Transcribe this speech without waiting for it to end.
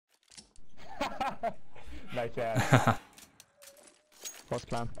nice ass. What's the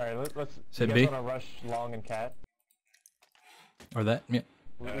plan? Alright, let's. Said you B? guys want to rush long and cat? Or that? Yeah.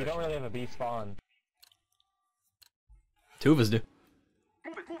 We don't really have a B spawn. Two of us do.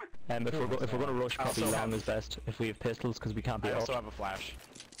 If we're gonna rush, probably long is best. If we have pistols, because we can't be I up. also have a flash.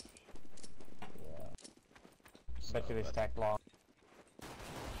 Yeah. Bet you they stack long.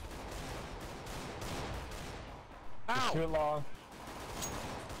 Just shoot long.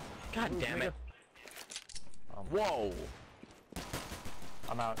 God damn it. Oh, Whoa.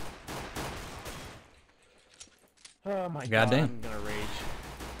 I'm out. Oh my God damn. I'm gonna rage.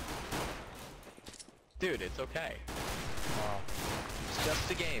 Dude, it's okay. Oh. It's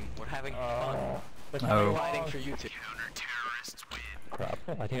just a game. We're having fun. They're Oh. coming Fighting long. for you two. Crap.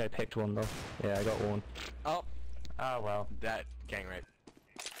 I think I picked one though. Yeah, I got one. Oh, Oh well. that gang rape.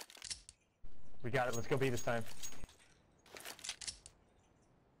 We got it. Let's go B this time.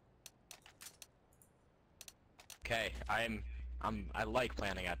 Okay, I like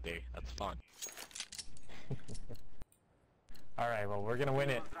planning at B. That's fun. Alright, well we're gonna win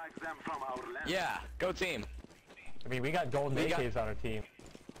it. Yeah, go team. I mean, we got golden We got- AKs on our team.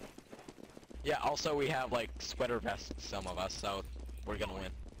 Yeah, also we have like sweater vests, some of us, so we're gonna win.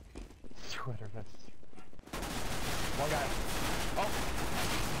 Sweater vests. One guy. Oh!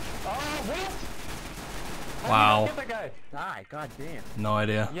 Oh, what? How Wow. did I get that guy? Die, god damn. No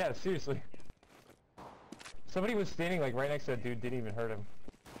idea. Yeah, seriously. Somebody was standing like right next to that dude, didn't even hurt him.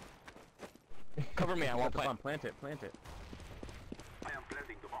 Cover me, I won't play. Plant it, plant it.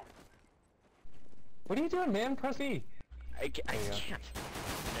 What are you doing, man? Press E. I There you go. can't.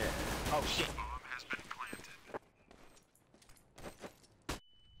 Oh shit.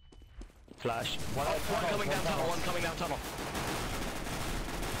 Flash. One coming down tunnel, one coming down tunnel.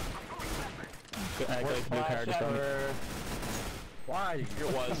 Worst Blue car flash just on. ever. Why?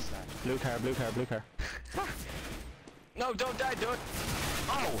 It was. Blue car, blue car, blue car. No, don't die, do it.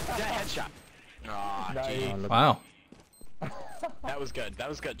 Oh, that headshot. Aw, Nice. gee. Wow. That was good. That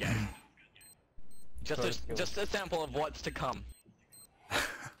was good, guys. Just a sample of what's to come.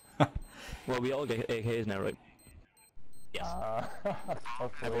 Well, we all get AKs now, right? Yes, I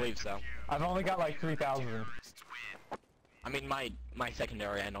I believe so. I've only got like 3,000. I mean, my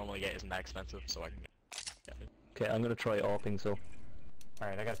secondary I normally get isn't that expensive, so I can get it. Okay, I'm gonna try AWPing, so.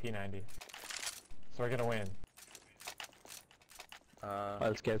 Alright, I got P90. So we're gonna win.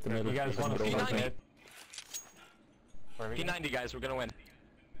 I'll scout the middle. You guys want to P90? see mid? Where are we going? P90 guys, we're gonna win.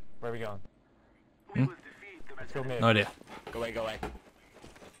 Where are we going? Hmm? Let's go mid. No idea. Go away, go away.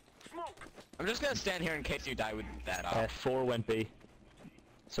 I'm just gonna stand here in case you die with that 4 went B.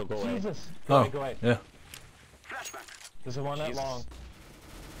 So go away. Jesus! Go Oh, away, go away. yeah. There's a one that Jesus. long.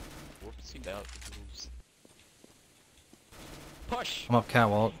 Whoopsie down. Push! I'm up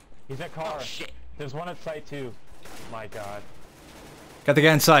catwalk. He's at car. Oh shit! There's one at site too. My god. Got the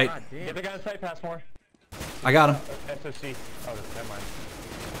guy in sight. Get the guy at site, Passmore. I got him. SOC. Oh, never mind.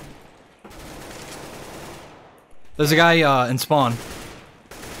 There's a guy in spawn.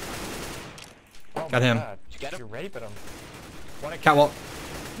 Oh Got my him. God. Did you get him? You're raping him. One at Catwalk.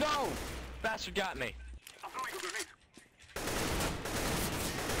 No! Bastard got me.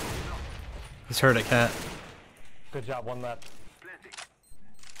 He's hurt at cat. Good job, one left.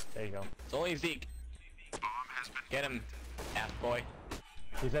 There you go. It's only Zeke. Get him, ass boy.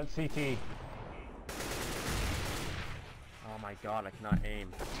 He's at CT. Oh my god, I cannot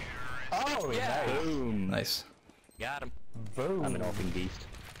aim. Oh, Yeah. nice. Boom. Nice. Got him. Boom. I'm an AWPing beast.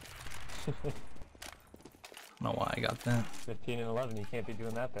 I don't know why I got that. 15 and 11, you can't be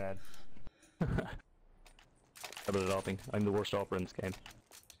doing that bad. How about AWPing? I'm the worst AWPer in this game.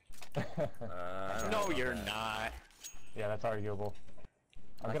 No, you're not. Yeah, that's arguable.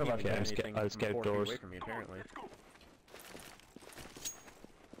 I'm gonna run Okay, mid. I'll scout doors. Me, apparently.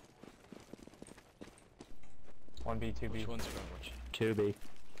 One B, two B. Which ones are going which? 2B.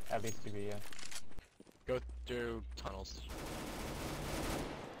 At least 2B, yeah. Go through tunnels.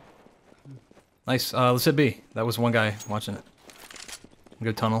 Nice. Let's hit B. That was one guy watching it.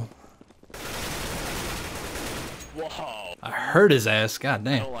 Good tunnel. Whoa! I heard his ass. God I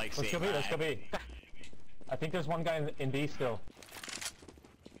damn. don't like Let's seeing go B, let's go that. B. I think there's one guy in B still.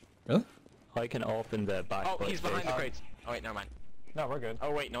 Really? I can AWP in the back. Oh, by he's space. behind the crates. Oh wait, never mind. No, we're good.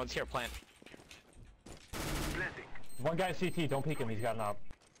 Oh wait, no one's here. Plant. One guy CT, don't peek him, he's got an op.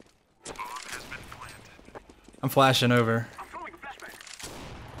 I'm flashing over.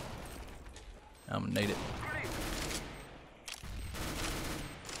 I'm gonna nade it.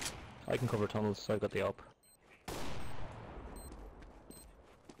 I can cover tunnels, so I've got the AWP.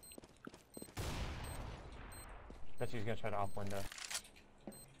 Bet you he's gonna try to op window.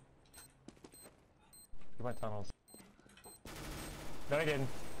 He went tunnels. No, he didn't.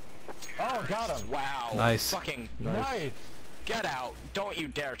 Oh, got him! Wow. Nice. Fucking Nice! get out. Don't you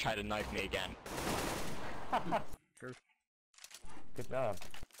dare try to knife me again. Good job.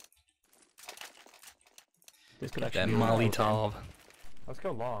 This could That actually be a really cool Molotov. Let's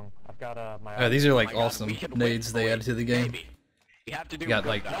go long. I've got my. Oh, these are Oh like my God, awesome we could nades win, they boy. added to the game. Maybe. We have to do You got good,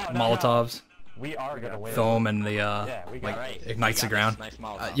 like though. No. Molotovs, We are gonna win. foam, and the Yeah, we got like Alright, ignites we the got ground. this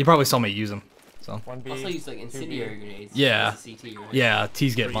nice Molotov. You probably saw me use them. So 1B. Also use like incendiary grenades. Yeah. as a CT, right? yeah,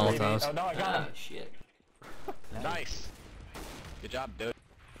 T's get 3B. Molotovs. Oh no, I got Oh him. shit. Nice. Good job, dude.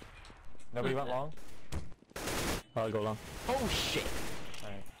 Nobody went long? I'll go long. Oh shit.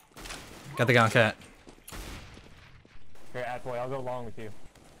 Alright. Got the guy on cat. Here, Atboy, I'll go long with you.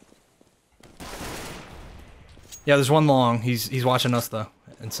 Yeah, there's one long. He's watching us though.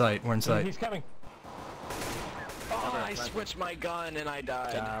 In sight. We're in sight. He's coming. Oh, I switched my gun and I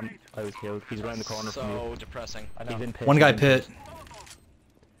died. Damn, I was killed. He's around the corner from you. So depressing. I know. He's in pit. One guy he's in pit.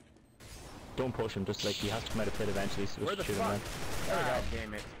 Don't push him, just like he has to come out of pit eventually, so Where just the shoot him fuck? man. There we go.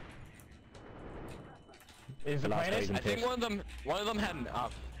 Damn it. Is the The last planet? guy's in I think pit. one of them had an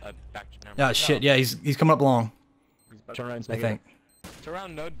back. Never Yeah, mind. shit. Yeah, he's coming up long. Turn around, I SnakeEater. think. It's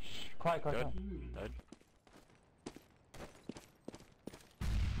around Node. Quiet, quiet, Good. quiet. Good.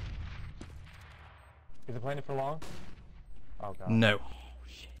 Is the planet for long? Oh god. No. Oh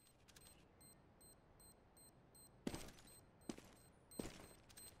shit.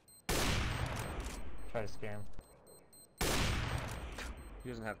 Try to scare him. He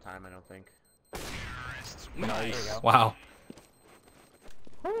doesn't have time, I don't think. There you Nice. go. Wow.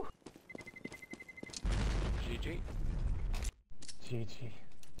 GG. GG.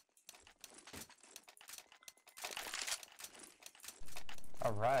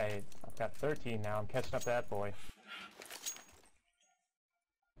 Alright. I've got 13 now. I'm catching up to that boy.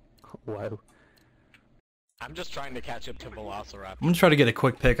 Wow. I'm just trying to catch up to Velociraptor. I'm gonna try to get a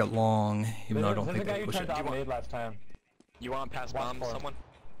quick pick at long, even though I don't There's think a guy they who push tried it. to dominate last time. You want to pass Watch bomb for him. someone?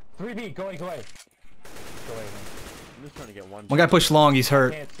 3B, go away, go away. Go away, man. I'm just trying to get one. One guy pushed long. He's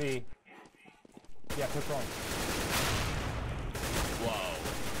hurt. Can't see. Yeah, push long.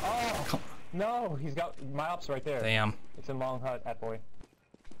 Whoa. Oh! No! He's got my ops right there. Damn. It's in long hut, at boy.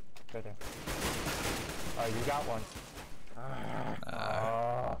 Right there. Oh, you got one.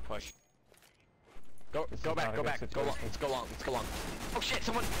 Oh. Push. Go This go is back, not a go good back, go long, situation. let's go long, let's go long. Oh shit,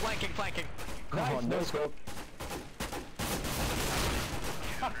 someone flanking. Nice, no scope.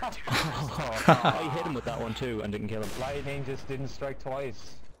 I hit him with that one too and didn't kill him. Lightning just didn't strike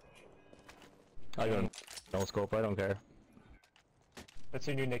twice. I got him. No scope, I don't care. That's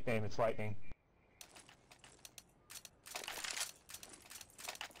your new nickname, it's Lightning.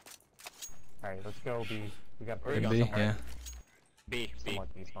 Alright, let's go B. We got Where you Could be, somewhere. yeah. B.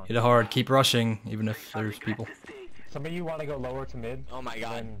 somewhat B spawn. Hit it hard. Keep rushing, even if there's people. Some of you want to go lower to mid? Oh my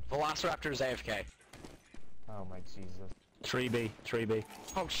god. Then- Velociraptor's AFK. Oh my Jesus. 3B.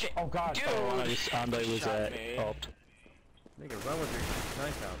 Oh shit. Oh god. Dude! And I was Shot me. upped. Nigga, run with your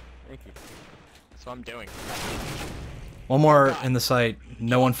knife out. Thank you. That's what I'm doing. One more in the site.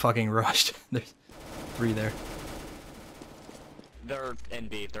 No one fucking rushed. There's 3 there. They're in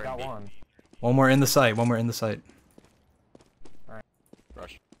B, they're in Got B. one. One more in the site. One more in the site.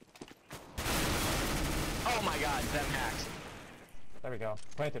 Rush. Oh my god, them hacks. There we go.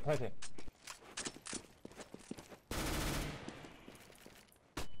 Plant it, plant it.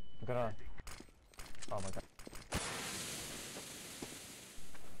 I'm gonna... Oh my god.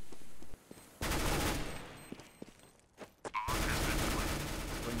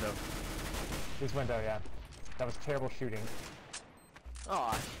 Window. This window, yeah. That was terrible shooting.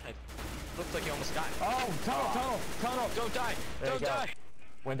 Oh, I looks like you almost got it. Oh, tunnel! Don't die! There you Don't go. die!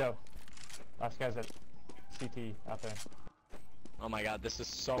 Window. Last guy's at CT out there. Oh my god, this is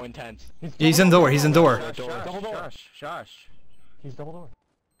so intense. He's in door. He's in door. Shush, Double door. shush. He's double door.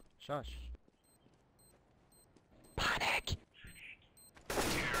 Shush. Panic!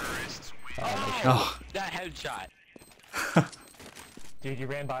 Oh. That headshot. Dude, you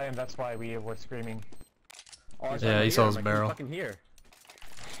ran by him, that's why we were screaming. Oh, Yeah, I'm he saw here, his I'm like, barrel. He's fucking here.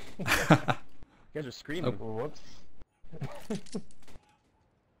 You guys are screaming. Whoops.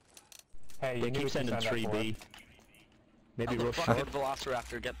 Hey, you They knew keep to sending sign up for 3B. it. Maybe How the rush fuck short. did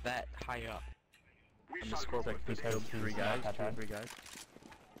Velociraptor get that high up? On the scoreboard. Like, Because killed he's 3 not guys, that 2 or bad. 3 guys.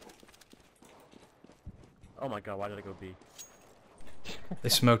 Oh my god, why did I go B? They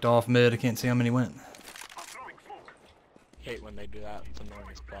smoked off mid. I can't see how many went. Hate when they do that. It's annoying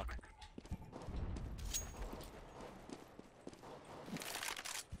as fuck.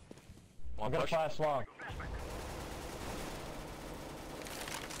 I'm One gonna push. flash long.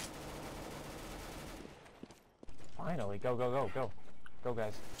 Finally, go, go, go, go. Go,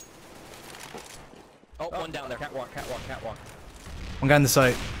 guys. Oh, one down there. Catwalk, catwalk, catwalk. One guy in the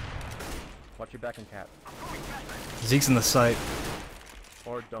site. Watch your back and cat. Zeke's in the site.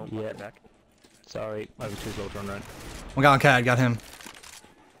 Or don't Yeah. watch your back. Sorry, I was too slow to run around. One guy on cat, got him.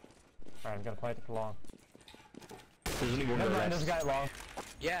 Alright, I'm gonna plant it for long. There's only one Never guy mind, there's a left. guy long.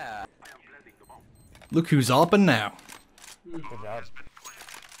 Yeah. Look who's up and now. Good job.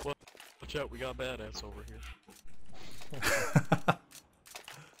 Watch out, we got badass over here.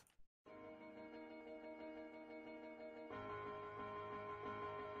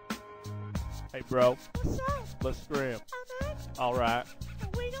 Hey, bro. What's up? Let's scrim. Alright. Alright.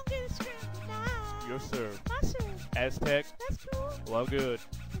 We don't get a scrim tonight. Yes, sir. My sir. Aztec. That's cool. Well, good.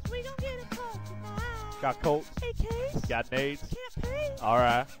 'Cause we don't get a call tonight. Got Colts. AKs. Got nades. Can't pay.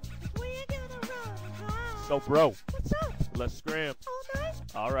 Alright. 'Cause we ain't gonna run high. So, bro, What's up? let's scrim. All night.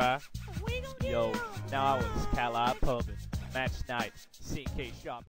 Alright. We don't get Yo, it all now I tonight. was Cali pumping. Match night. CK shop.